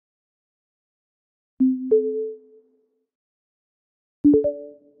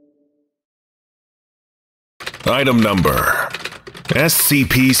Item Number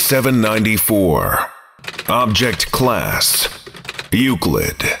SCP-794. Object Class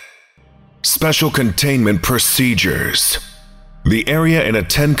Euclid. Special Containment Procedures. The area in a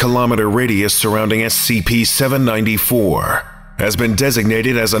 10-kilometer radius surrounding SCP-794 has been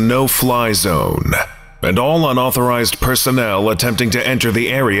designated as a no-fly zone, and all unauthorized personnel attempting to enter the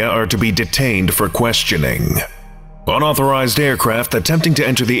area are to be detained for questioning. Unauthorized aircraft attempting to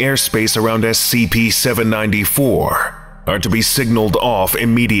enter the airspace around SCP-794 are to be signaled off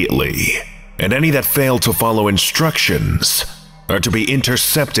immediately, and any that fail to follow instructions are to be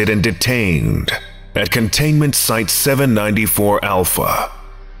intercepted and detained at Containment Site 794 Alpha.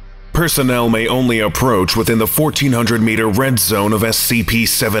 Personnel may only approach within the 1400-meter red zone of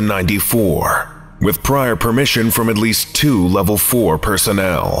SCP-794, with prior permission from at least 2 Level 4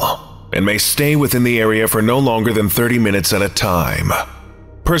 personnel, and may stay within the area for no longer than 30 minutes at a time.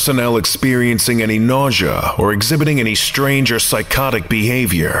 Personnel experiencing any nausea or exhibiting any strange or psychotic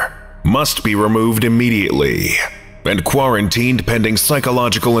behavior must be removed immediately and quarantined pending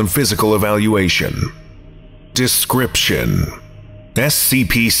psychological and physical evaluation. Description: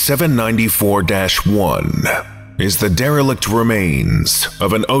 SCP-794-1 is the derelict remains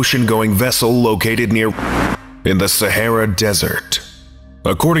of an ocean-going vessel located near in the Sahara Desert.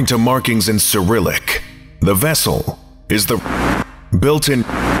 According to markings in Cyrillic, the vessel is the built in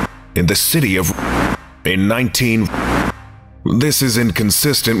the city of in 19. This is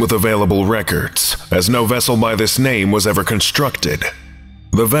inconsistent with available records, as no vessel by this name was ever constructed.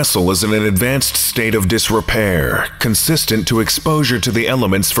 The vessel is in an advanced state of disrepair, consistent to exposure to the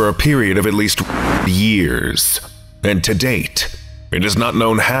elements for a period of at least years, and to date, it is not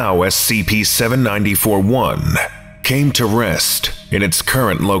known how SCP-794-1 came to rest in its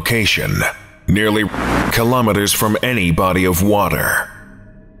current location, nearly kilometers from any body of water.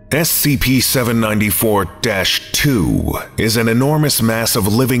 SCP-794-2 is an enormous mass of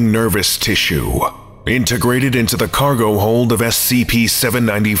living nervous tissue, integrated into the cargo hold of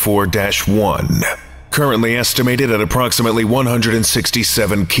SCP-794-1, currently estimated at approximately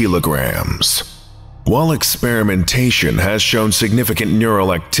 167 kilograms. While experimentation has shown significant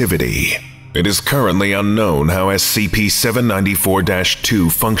neural activity, it is currently unknown how SCP-794-2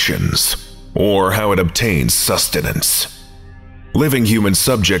 functions, or how it obtains sustenance. Living human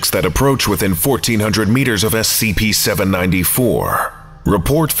subjects that approach within 1400 meters of SCP-794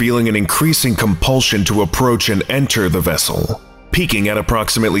 report feeling an increasing compulsion to approach and enter the vessel, peaking at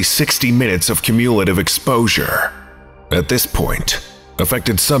approximately 60 minutes of cumulative exposure. At this point,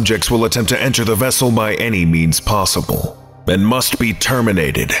 affected subjects will attempt to enter the vessel by any means possible, and must be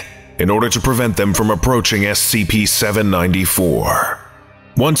terminated in order to prevent them from approaching SCP-794.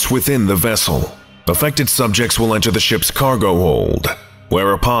 Once within the vessel, affected subjects will enter the ship's cargo hold,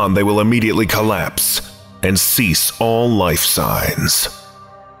 whereupon they will immediately collapse and cease all life signs.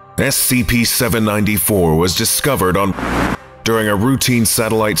 SCP-794 was discovered during a routine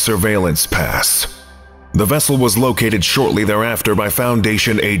satellite surveillance pass. The vessel was located shortly thereafter by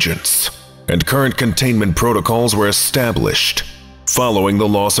Foundation agents, and current containment protocols were established following the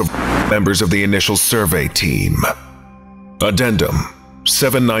loss of members of the initial survey team. Addendum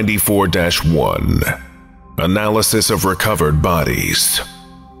 794-1. Analysis of recovered bodies.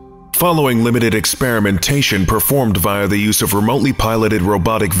 Following limited experimentation performed via the use of remotely piloted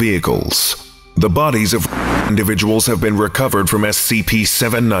robotic vehicles, the bodies of individuals have been recovered from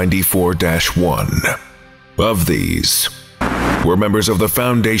SCP-794-1. Of these, were members of the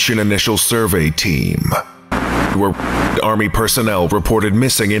Foundation initial survey team, where Army personnel reported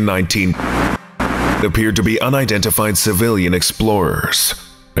missing in 19 appeared to be unidentified civilian explorers,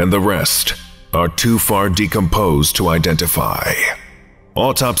 and the rest are too far decomposed to identify.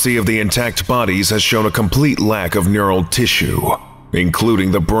 Autopsy of the intact bodies has shown a complete lack of neural tissue,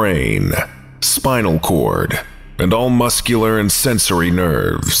 including the brain, spinal cord, and all muscular and sensory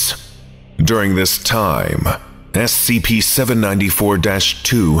nerves. During this time,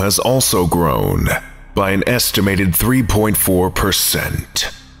 SCP-794-2 has also grown by an estimated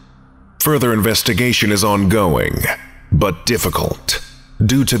 3.4%. Further investigation is ongoing, but difficult,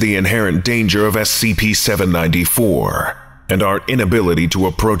 due to the inherent danger of SCP-794 and our inability to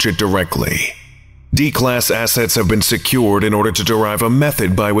approach it directly. D-Class assets have been secured in order to derive a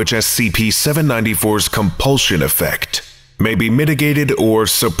method by which SCP-794's compulsion effect may be mitigated or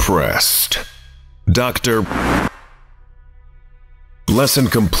suppressed. Dr. Lesson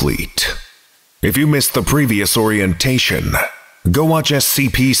complete. If you missed the previous orientation, go watch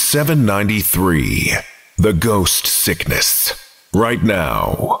SCP-793, The Ghost Sickness, right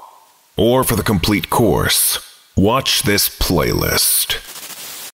now. or for the complete course, watch this playlist.